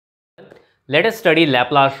let us study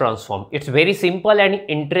Laplace transform. It's very simple and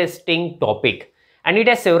interesting topic, and it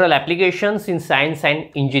has several applications in science and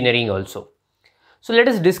engineering also. So let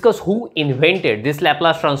us discuss who invented this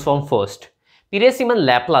Laplace transform first. Pierre-Simon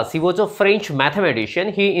Laplace, he was a French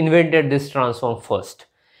mathematician. He invented this transform first.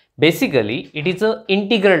 Basically, it is an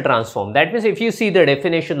integral transform. That means if you see the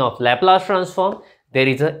definition of Laplace transform, there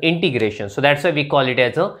is an integration. So that's why we call it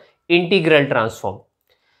as an integral transform.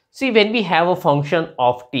 See, when we have a function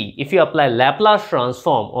of t, if you apply Laplace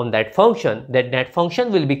transform on that function, then that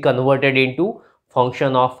function will be converted into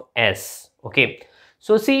function of s. Okay.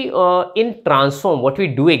 So see, in transform, what we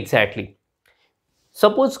do exactly?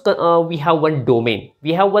 Suppose we have one domain,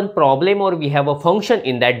 we have one problem, or we have a function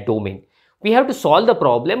in that domain. We have to solve the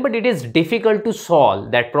problem, but it is difficult to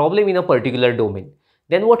solve that problem in a particular domain.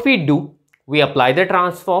 Then what we do? We apply the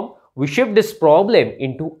transform, we shift this problem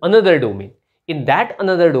into another domain. In that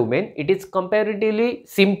another domain, it is comparatively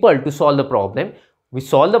simple to solve the problem. We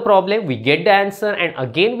solve the problem, we get the answer, and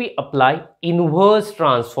again we apply inverse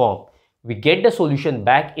transform. We get the solution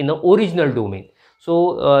back in the original domain.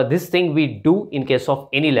 So this thing we do in case of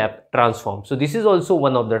any lap transform. So this is also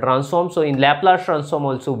one of the transforms. So in Laplace transform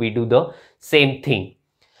also we do the same thing.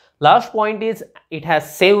 Last point is it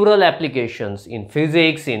has several applications in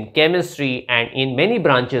physics, in chemistry, and in many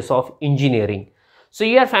branches of engineering. So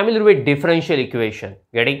you are familiar with differential equation,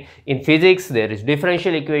 getting? In physics there is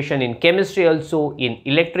differential equation, in chemistry also, in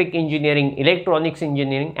electric engineering, electronics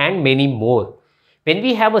engineering, and many more. When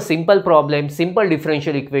we have a simple problem, simple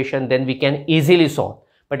differential equation, then we can easily solve.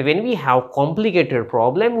 But when we have complicated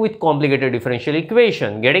problem with complicated differential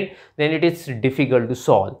equation, getting? Then it is difficult to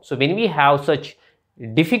solve. So when we have such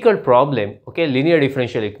difficult problem, okay, linear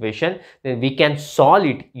differential equation, then we can solve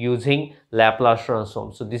it using Laplace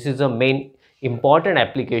transform. So this is the main important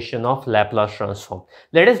application of Laplace transform.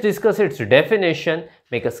 Let us discuss its definition,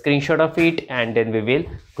 make a screenshot of it, and then we will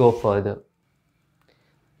go further.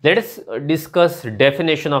 Let us discuss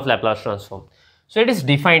definition of Laplace transform. So it is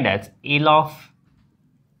defined as L of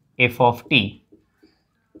f of t.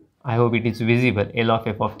 I hope it is visible. L of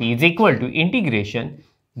f of t is equal to integration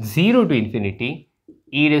 0 to infinity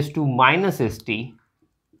e raised to minus st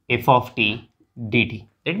f of t dt.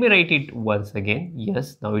 Let me write it once again.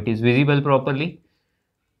 Yes, now it is visible properly.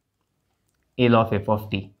 L of f of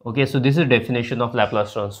t. Okay, so this is definition of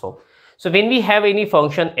Laplace transform. So when we have any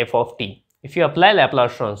function f of t, if you apply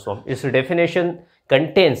Laplace transform, its definition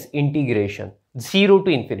contains integration 0 to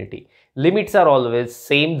infinity. Limits are always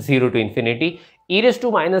same, 0 to infinity. E raised to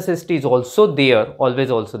minus st is also there, always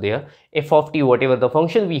also there. F of t, whatever the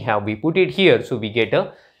function we have, we put it here. So we get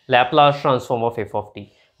a Laplace transform of f of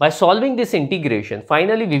t. By solving this integration,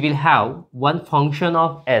 finally we will have one function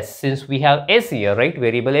of s, since we have s here, right?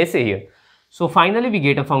 Variable s here. So finally we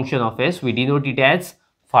get a function of s. We denote it as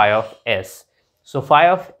phi of s. So phi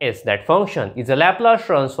of s, that function, is a Laplace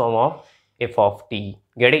transform of f of t.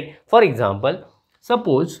 Get it? For example,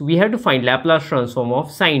 suppose we have to find Laplace transform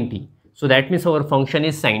of sin t. So that means our function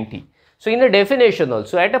is sin t. So in the definition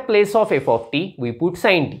also, at a place of f of t, we put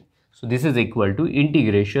sin t. So this is equal to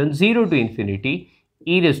integration 0 to infinity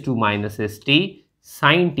e raised to minus st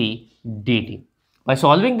sin t dt. By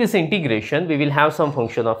solving this integration, we will have some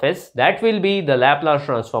function of s that will be the Laplace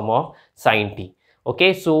transform of sin t.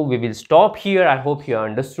 Okay, so we will stop here. I hope you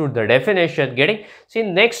understood the definition. Getting? So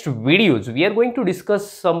in next videos, we are going to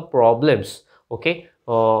discuss some problems, okay,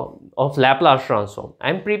 of Laplace transform.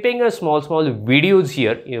 I am preparing a small videos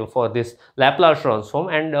here, for this Laplace transform,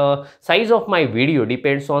 and size of my video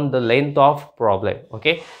depends on the length of problem.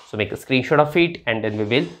 Okay, so make a screenshot of it, and then we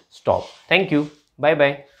will stop. Thank you. Bye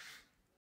bye.